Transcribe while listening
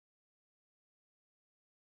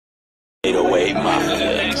808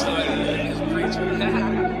 Mafia.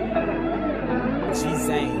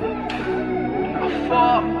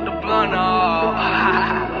 Fuck the blunt off.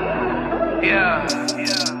 Yeah,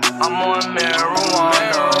 I'm on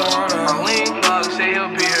marijuana. My lean plug say he'll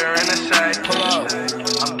be here in a sec.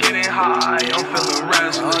 I'm getting high, I'm feeling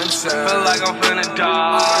restless. Feel like I'm finna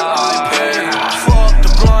die.